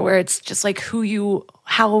deeper where it's just like who you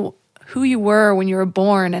were when you were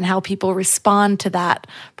born and how people respond to that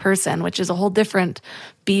person, which is a whole different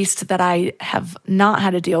beast that I have not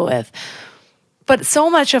had to deal with. But so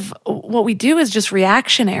much of what we do is just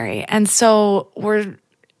reactionary. And so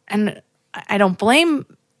I don't blame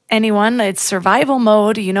anyone. It's survival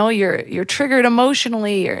mode. You know, you're triggered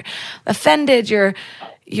emotionally, you're offended,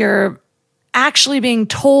 you're actually being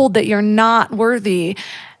told that you're not worthy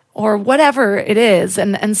or whatever it is.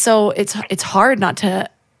 And so it's hard not to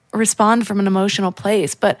respond from an emotional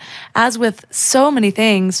place. But as with so many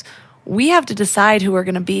things, we have to decide who we're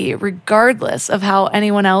going to be, regardless of how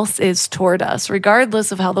anyone else is toward us,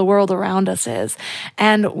 regardless of how the world around us is.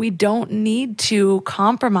 And we don't need to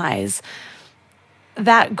compromise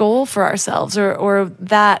that goal for ourselves or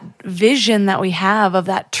that vision that we have of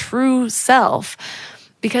that true self.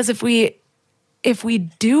 Because if we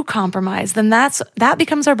do compromise, then that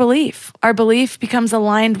becomes our belief. Our belief becomes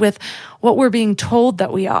aligned with what we're being told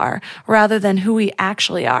that we are rather than who we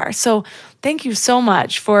actually are. So thank you so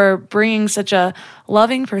much for bringing such a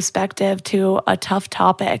loving perspective to a tough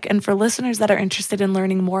topic. And for listeners that are interested in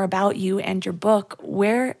learning more about you and your book,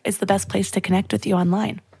 where is the best place to connect with you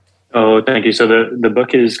online? Oh, thank you. So the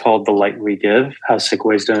book is called The Light We Give, How Sick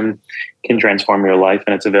Wisdom Can Transform Your Life.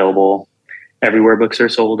 And it's available everywhere books are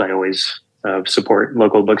sold. I always support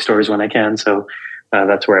local bookstores when I can. So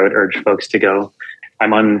that's where I would urge folks to go.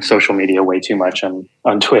 I'm on social media way too much. I'm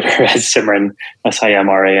on Twitter as Simran,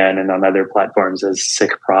 Simran, and on other platforms as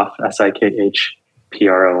SikhProf,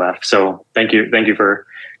 SikhProf. So thank you for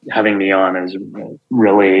having me on. It was a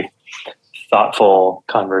really thoughtful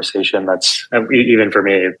conversation that's, even for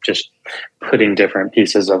me, just putting different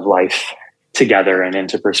pieces of life together and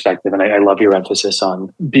into perspective. And I love your emphasis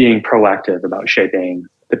on being proactive about shaping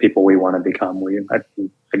the people we want to become.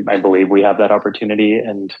 I believe we have that opportunity.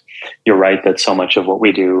 And you're right that so much of what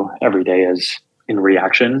we do every day is in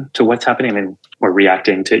reaction to what's happening. And we're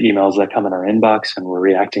reacting to emails that come in our inbox, and we're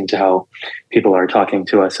reacting to how people are talking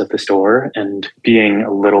to us at the store, and being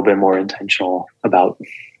a little bit more intentional about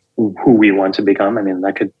who we want to become. I mean,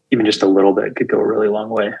 that could, even just a little bit, could go a really long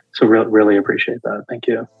way. So really appreciate that. Thank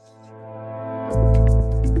you.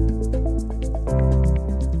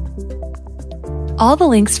 All the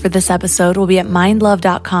links for this episode will be at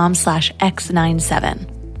mindlove.com/x97.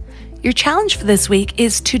 Your challenge for this week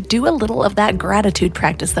is to do a little of that gratitude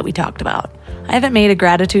practice that we talked about. I haven't made a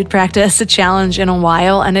gratitude practice a challenge in a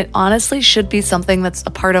while, and it honestly should be something that's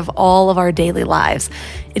a part of all of our daily lives.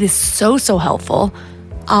 It is so helpful.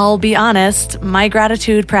 I'll be honest, my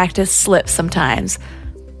gratitude practice slips sometimes,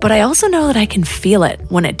 but I also know that I can feel it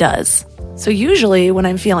when it does. So usually when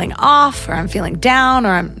I'm feeling off or I'm feeling down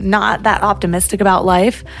or I'm not that optimistic about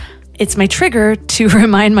life, it's my trigger to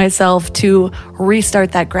remind myself to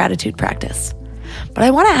restart that gratitude practice. But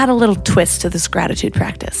I want to add a little twist to this gratitude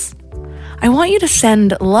practice. I want you to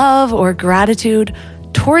send love or gratitude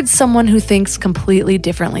towards someone who thinks completely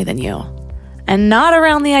differently than you. And not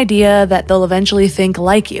around the idea that they'll eventually think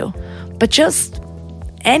like you, but just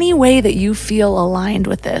any way that you feel aligned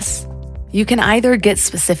with this. You can either get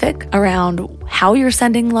specific around how you're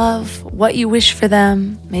sending love, what you wish for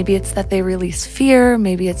them. Maybe it's that they release fear.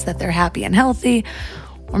 Maybe it's that they're happy and healthy.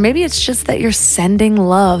 Or maybe it's just that you're sending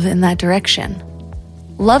love in that direction.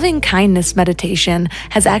 Loving kindness meditation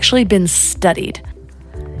has actually been studied.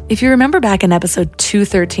 If you remember back in episode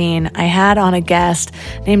 213, I had on a guest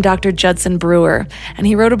named Dr. Judson Brewer, and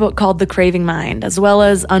he wrote a book called The Craving Mind, as well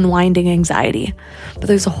as Unwinding Anxiety. But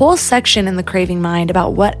there's a whole section in The Craving Mind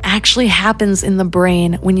about what actually happens in the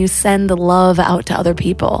brain when you send love out to other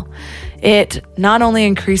people. It not only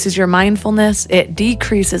increases your mindfulness, it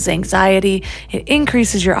decreases anxiety, it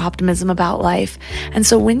increases your optimism about life. And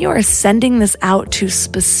so when you are sending this out to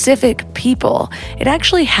specific people, it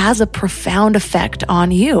actually has a profound effect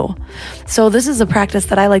on you. So this is a practice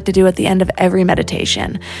that I like to do at the end of every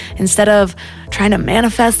meditation. Instead of trying to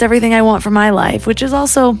manifest everything I want for my life, which is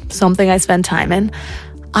also something I spend time in,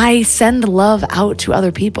 I send love out to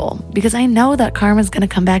other people because I know that karma is going to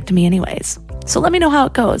come back to me anyways. So let me know how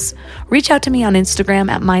it goes. Reach out to me on Instagram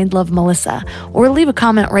at MindLoveMelissa or leave a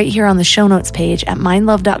comment right here on the show notes page at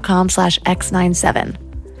mindlove.com/x97.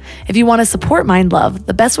 If you want to support Mind Love,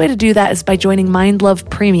 the best way to do that is by joining Mind Love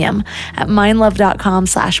Premium at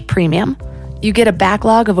mindlove.com/premium. You get a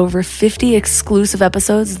backlog of over 50 exclusive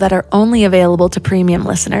episodes that are only available to premium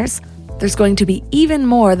listeners. There's going to be even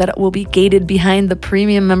more that will be gated behind the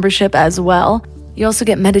premium membership as well. You also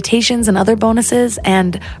get meditations and other bonuses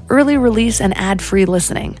and early release and ad-free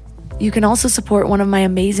listening. You can also support one of my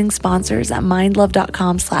amazing sponsors at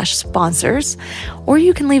mindlove.com/sponsors, or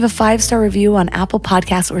you can leave a 5-star review on Apple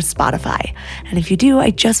Podcasts or Spotify. And if you do,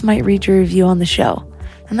 I just might read your review on the show.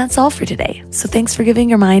 And that's all for today. So thanks for giving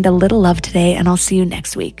your mind a little love today, and I'll see you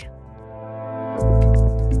next week.